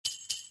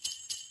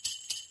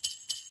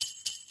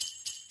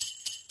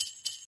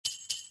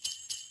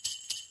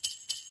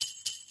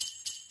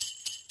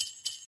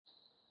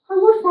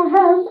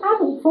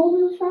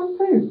formula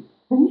shampoo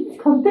and use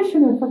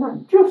conditioner for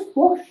that Just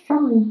Wash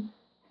shine.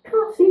 I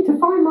can't seem to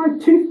find my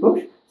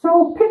toothbrush, so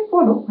I'll pick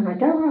one up when I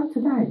go out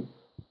today.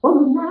 Other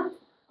than that,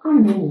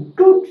 I'm in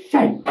good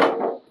shape.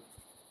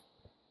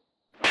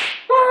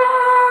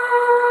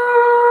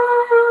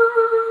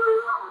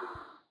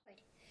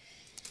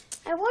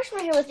 I wash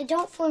my hair with the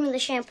Don't Formula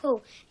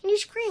shampoo and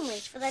use cream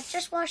rinse for that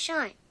Just Wash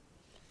shine.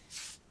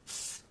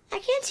 I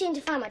can't seem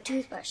to find my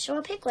toothbrush, so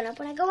I'll pick one up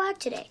when I go out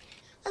today.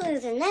 Other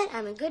than that,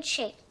 I'm in good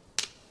shape.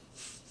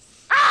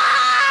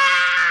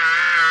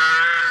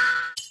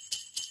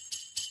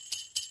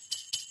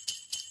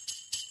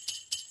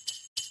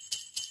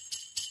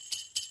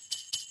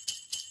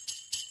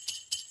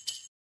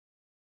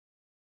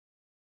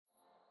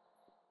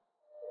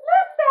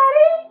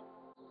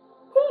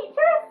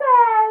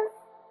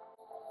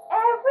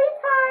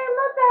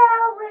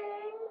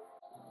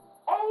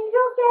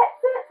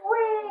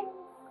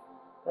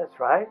 That's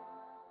right.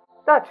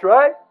 That's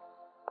right.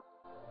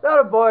 That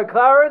a boy,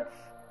 Clarence.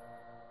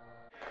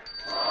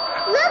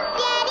 Look,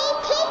 Daddy,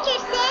 teacher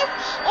says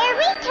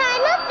every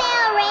time a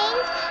bell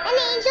rings, an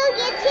angel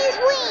gets his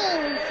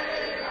wings.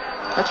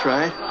 That's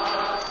right.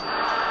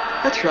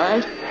 That's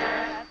right.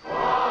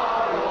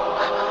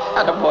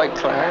 That a boy,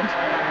 Clarence.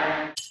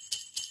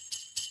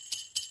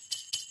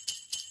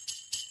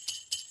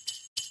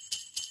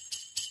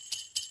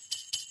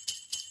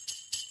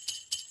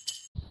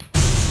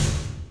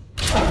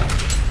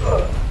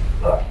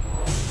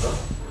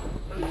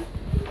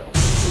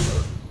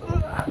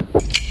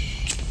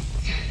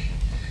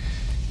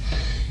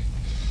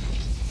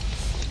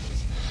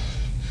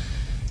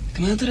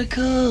 Come out to the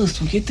coast.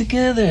 We'll get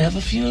together, have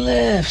a few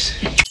laughs.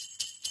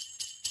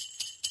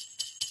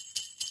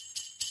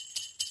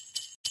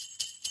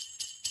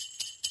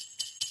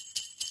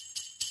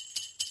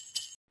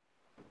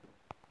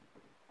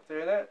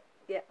 Doing it?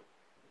 Yeah.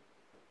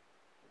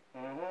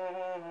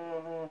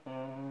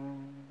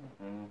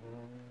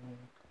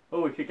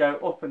 Oh, we could go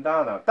up and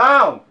down now.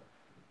 Down!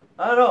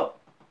 And up!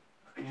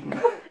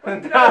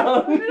 And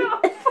down!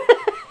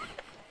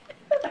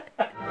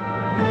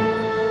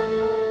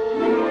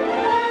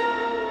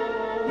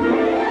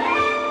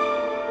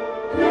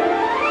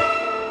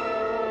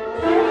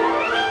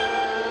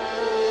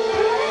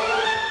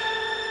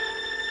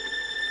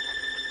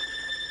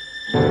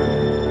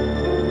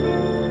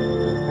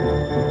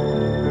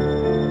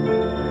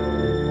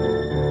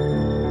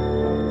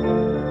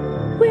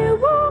 We're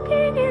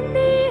walking in the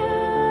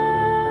air.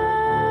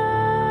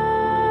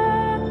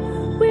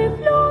 We're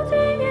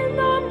floating in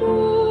the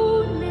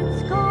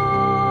moonlit sky.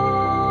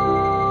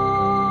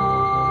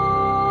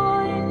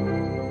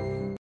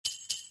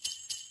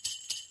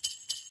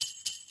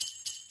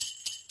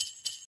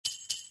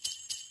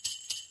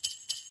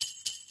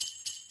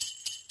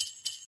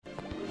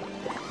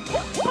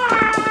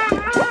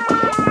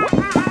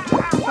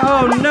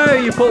 Oh no,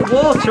 you put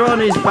water on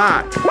his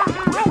back.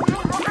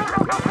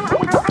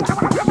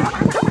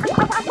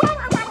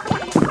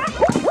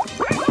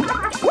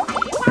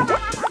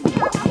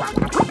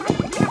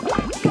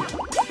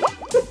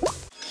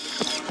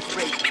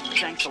 Great,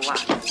 thanks a lot.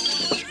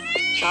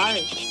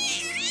 Sorry.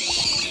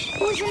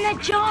 Who's in that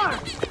jar?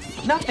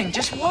 Nothing,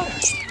 just water.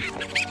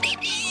 Why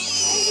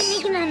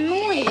is it making a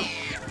noise?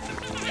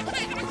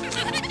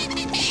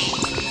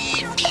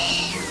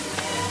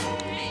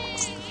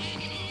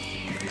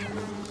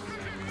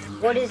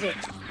 What is it?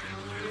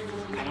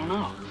 I don't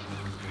know.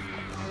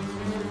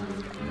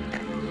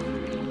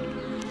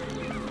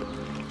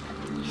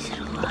 Is it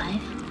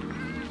alive?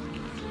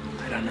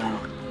 I don't know.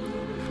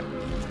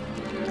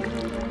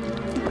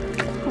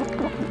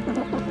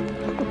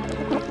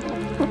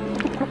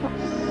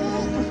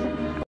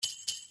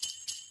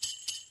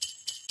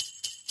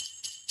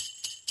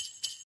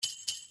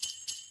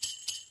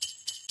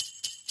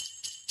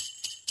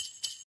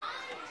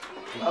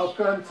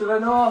 Welcome to the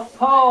North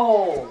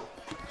Pole.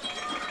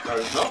 No,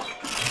 it's not.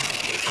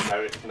 No,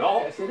 it's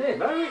not. Yes, it is.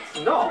 No, it's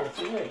not. Yes,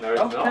 it is. No,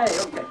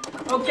 it's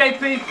not. Okay,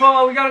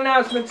 people, we got an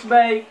announcement to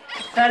make.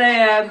 10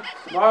 a.m.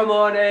 tomorrow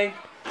morning.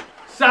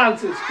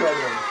 Santa's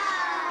coming.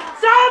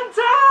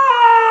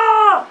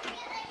 Santa!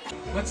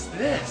 What's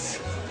this?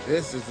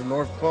 This is the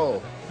North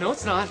Pole. No,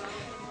 it's not.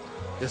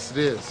 Yes, it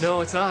is.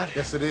 No, it's not.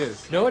 Yes, it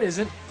is. No, it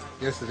isn't.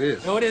 Yes, it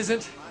is. No, it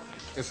isn't.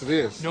 Yes, it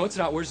is. No, it's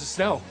not. Where's the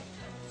snow?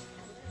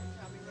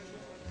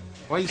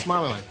 Why are you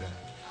smiling like that?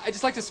 I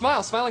just like to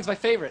smile. Smiling's my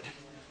favorite.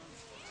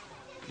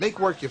 Make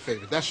work your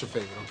favorite. That's your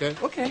favorite, okay?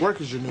 Okay.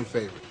 Work is your new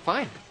favorite.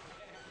 Fine.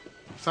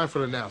 It's time for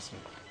the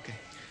announcement. Okay.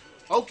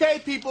 Okay,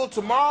 people,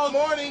 tomorrow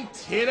morning,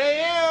 10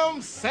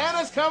 a.m.,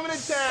 Santa's coming to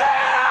town.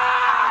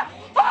 Santa!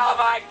 Oh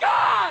my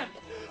God!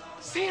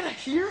 Santa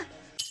here?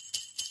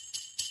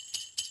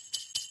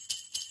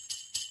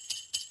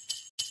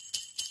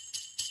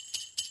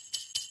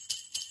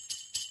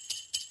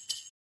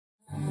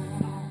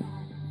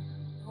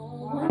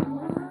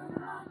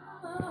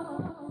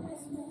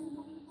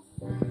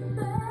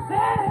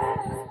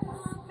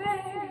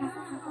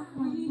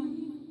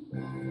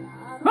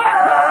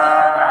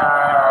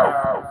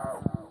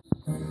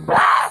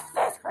 Blast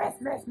this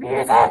Christmas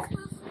music!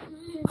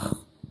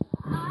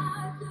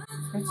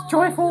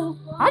 joyful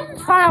and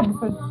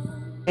triumphant.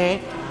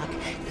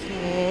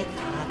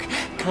 Tick-tock,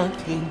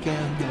 counting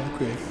down the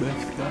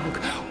Christmas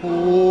clock.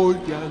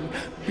 Old, young,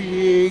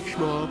 big,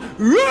 small.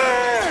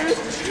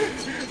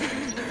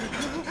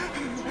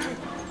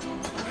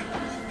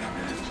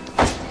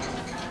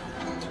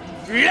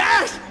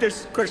 Yes,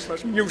 this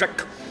Christmas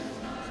music.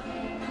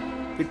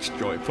 It's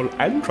joyful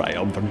and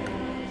triumphant.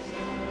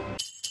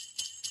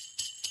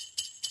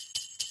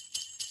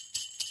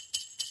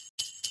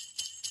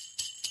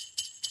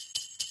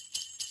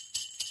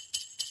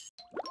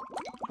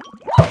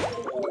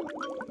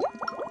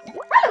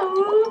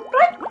 Hello,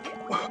 Frank.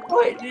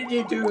 Why did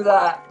you do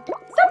that?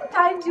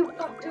 Sometimes you've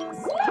got to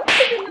slap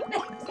him in the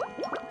face.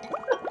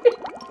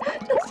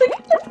 Just to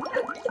get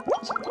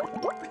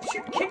But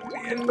you kicked me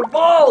in the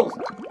balls.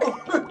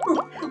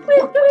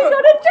 We're going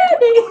on a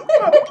journey.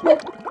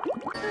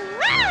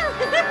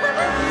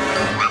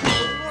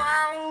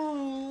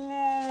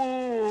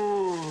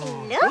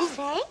 Hello,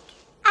 Frank.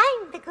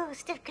 I'm the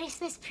ghost of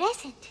Christmas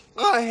present.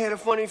 I had a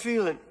funny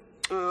feeling.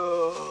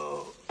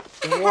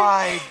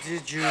 Why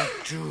did you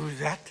do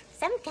that?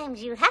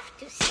 Sometimes you have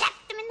to slap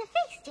them in the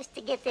face just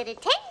to get their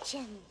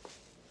attention.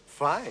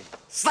 Fine.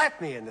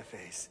 Slap me in the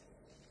face.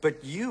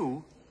 But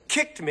you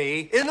kicked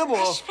me in the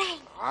balls. Hush,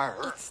 Frank.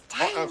 It's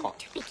time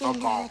to begin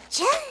the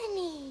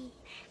journey.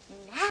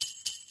 Now.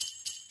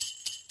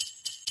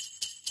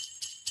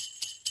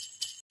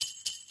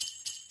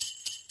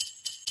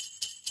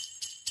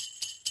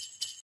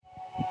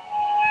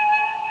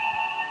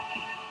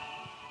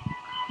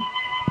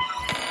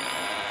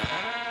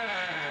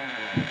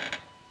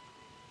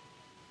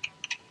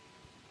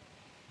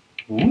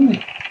 Ooh.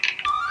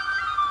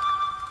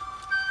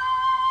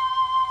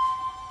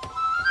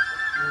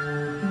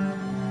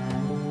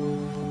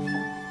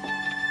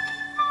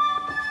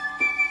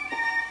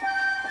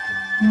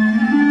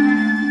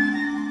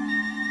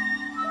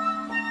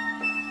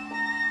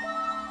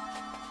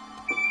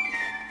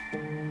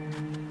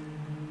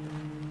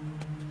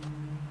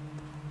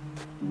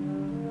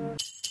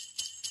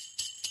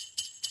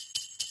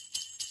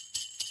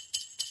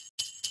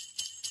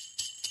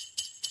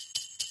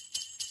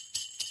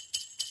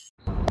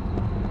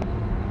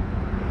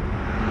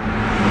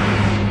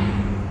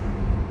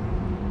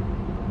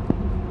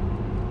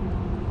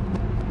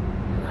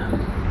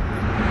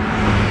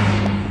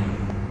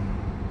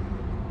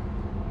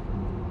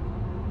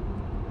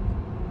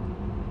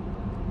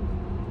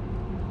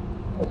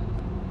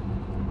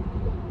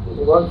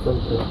 You want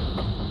something?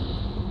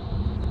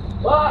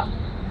 What?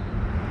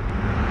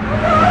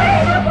 We're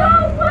going the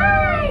wrong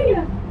way!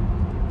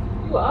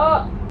 You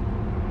are?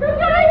 We're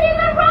going in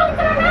the wrong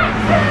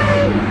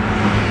direction!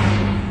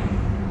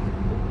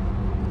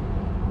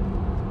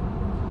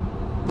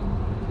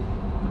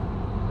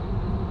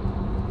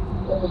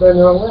 We're going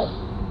the wrong way.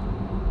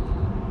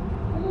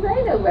 How do they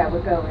know where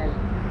we're going?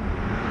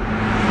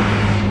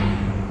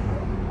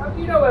 How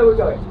do you know where we're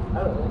going? I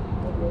don't know.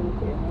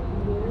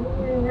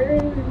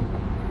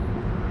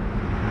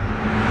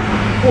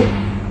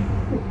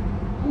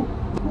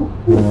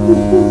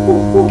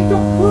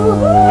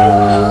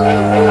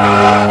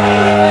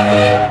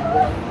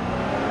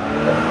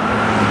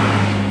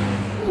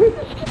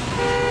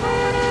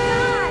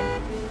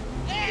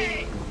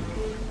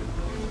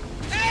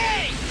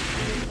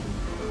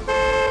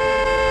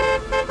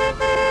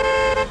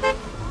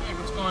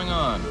 What's going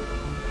on?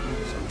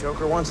 Some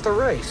joker wants to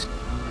race.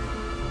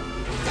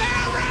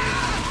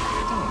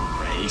 Don't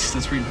race.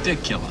 That's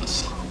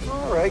ridiculous.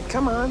 All right,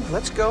 come on.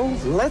 Let's go.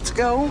 Let's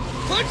go.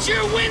 Put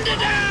your window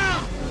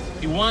down!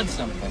 He wants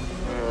something.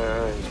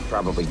 He's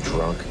probably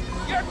drunk.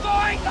 You're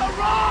going the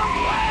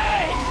wrong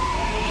way!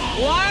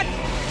 What?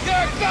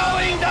 You're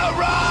going the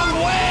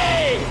wrong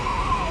way!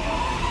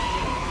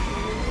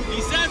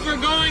 He says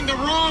we're going the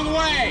wrong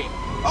way!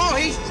 Oh,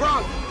 he's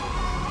drunk.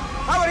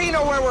 How would he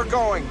know where we're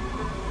going?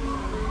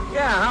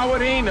 Yeah, how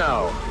would he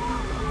know?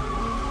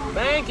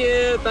 Thank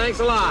you. Thanks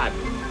a lot.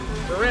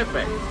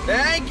 Terrific.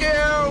 Thank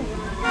you.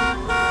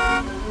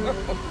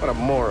 What a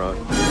moron.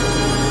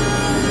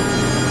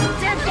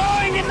 You're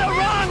going in the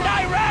wrong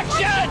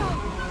direction!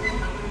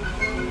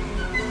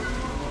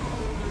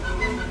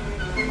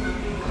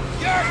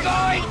 You're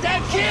going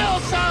to kill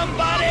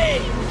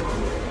somebody!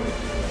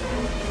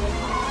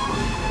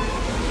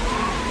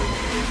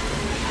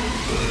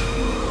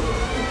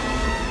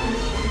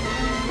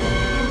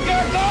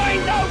 You're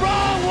going the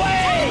wrong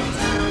way!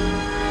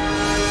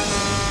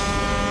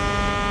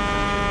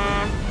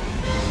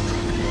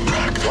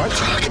 What?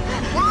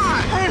 Why?